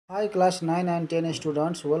Hi class 9 and 10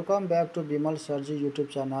 students, welcome back to Bimal Sarji YouTube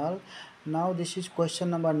channel. Now this is question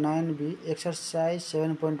number 9b, exercise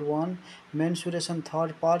 7.1, mensuration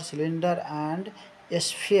third part cylinder and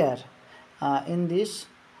sphere. In this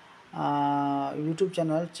YouTube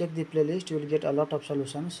channel, check the playlist, you will get a lot of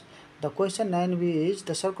solutions. The question 9b is,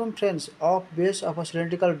 the circumference of base of a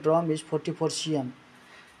cylindrical drum is 44 cm.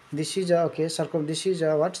 This is a this is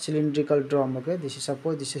a what cylindrical drum. Okay, this is,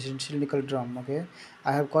 suppose this is a cylindrical drum. Okay,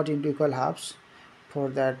 I have cut into equal halves for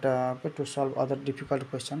that. Okay, to solve other difficult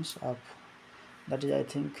questions of that is, I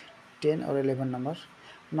think, 10 or 11 number.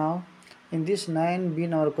 Now in this 9b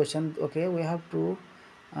number question, okay, we have to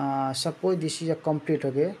suppose this is a complete,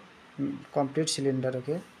 okay, complete cylinder.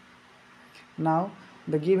 Okay, now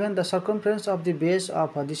the given the circumference of the base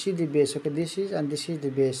of this is the base. Okay, this is, and this is the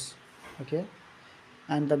base. Okay,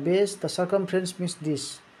 and the base, the circumference means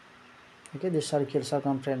this. Okay, this circle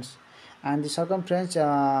circumference, and the circumference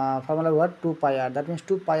formula what, 2 pi r, that means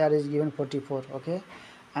 2 pi r is given 44. Okay,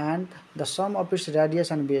 and the sum of its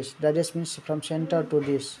radius and base, radius means from center to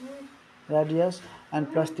this radius,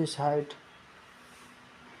 and plus this height.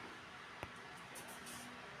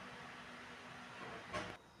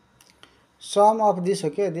 Sum of this,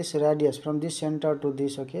 okay, this radius from this center to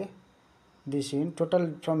this, okay, this in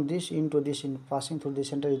total, from this into this in passing through the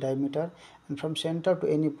center is diameter, and from center to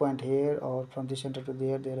any point here, or from the center to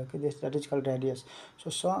there, okay, this, that is called radius. So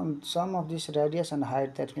sum of this radius and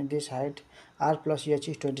height, that means this height r plus h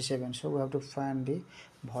is 27. So we have to find the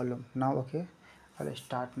volume now. Okay, I'll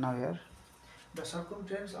start now here. The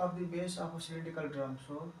circumference of the base of a cylindrical drum.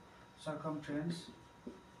 So circumference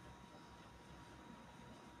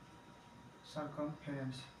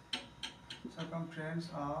circumference circumference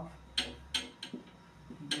of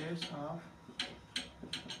base of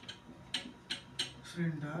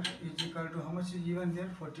cylinder is equal to, how much is given there,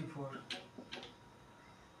 44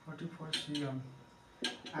 cm,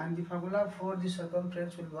 and the formula for the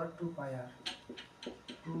circumference will be what, 2 pi r.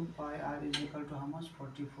 2 pi r is equal to how much,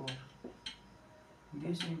 44.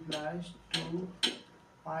 This implies 2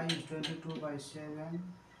 pi is 22 by 7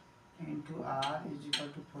 into r is equal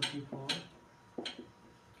to 44.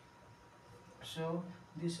 So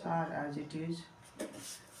this r as it is,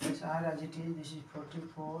 this is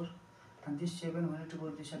 44, and this 7 we need to go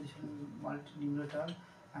this additional numerator,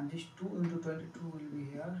 and this 2 into 22 will be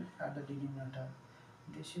here at the denominator.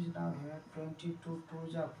 This is now here 22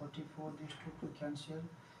 2s are 44, these 2 to cancel.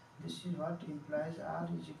 This is what implies r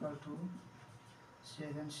is equal to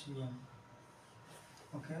 7 cm.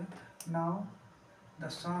 Okay, now the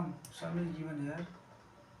sum is given here,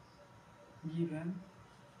 given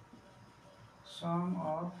sum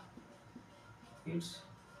of its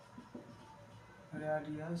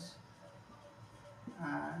radius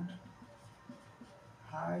and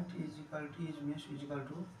height is equal to, is equal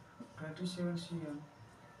to 27 cm.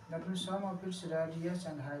 That means sum of its radius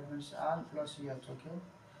and height means r plus h. Okay,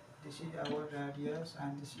 this is our radius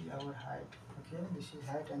and this is our height. Okay, this is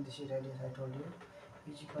height and this is radius, I told you,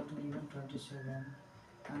 is equal to given 27,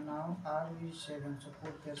 and now r is 7, so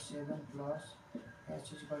put there 7 plus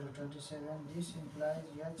h is equal to 27. This implies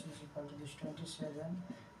h is equal to this 27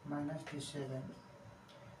 minus this 7.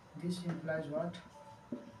 This implies what,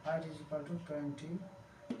 height is equal to 20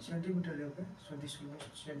 centimeter. Okay, so this will be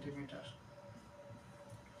centimeter.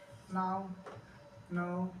 Now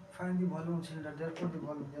find the volume of cylinder. Therefore the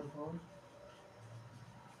volume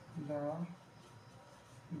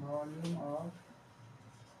of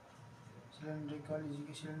cylindrical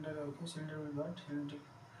is cylinder. Okay, cylinder will be what,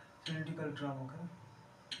 cylindrical drum. Okay,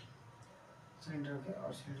 cylinder, okay,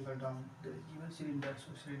 or cylindrical drum. There is given cylinder,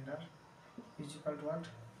 so cylinder is equal to what,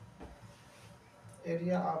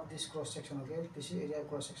 area of this cross section. Okay, this is area of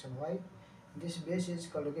cross section. Why? This base is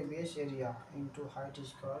called, okay, base area into height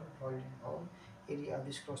is called volume or area of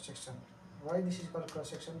this cross section. Why this is called cross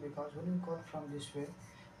section? Because when we cut from this way,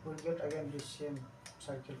 we will get again this same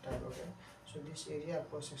circle type. Okay, so this area of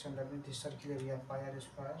cross section, that means this circle area pi r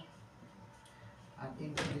square, and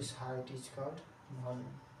into this height is called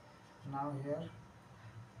volume. Now here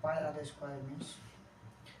pi r square means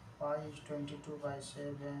pi is 22 by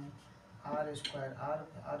 7, r square, r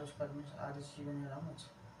square means r is given here how much,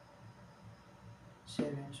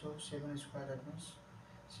 7, so 7 square, that means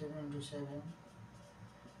 7 into 7,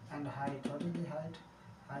 and height, what is the height?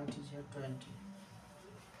 Height is here 20.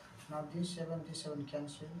 Now this 7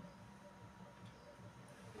 cancel,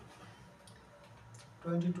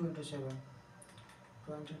 22 into 7,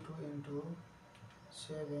 22 into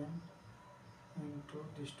 7 into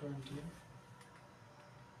this 20,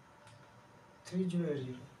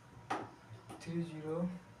 3080,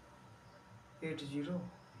 3080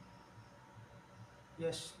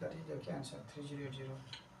 Yes, that is the okay answer. 3080.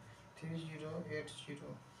 3080.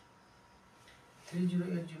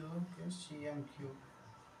 3080. Okay, cm cube.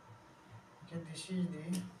 Okay, this is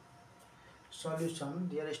the solution,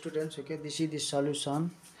 dear students. Okay, this is the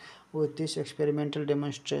solution with this experimental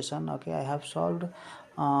demonstration. Okay, I have solved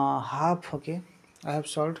half. Okay, I have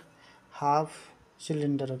solved half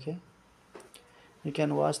cylinder. Okay, you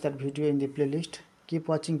can watch that video in the playlist. Keep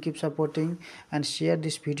watching, keep supporting, and share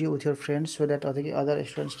this video with your friends so that other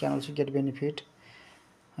students can also get benefit.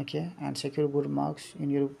 Okay, and secure good marks in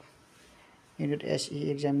your SE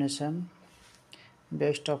examination.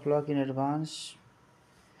 Best of luck in advance.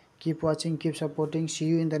 Keep watching, keep supporting. See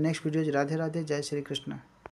you in the next videos. Radhe Radhe. Jai Shri Krishna.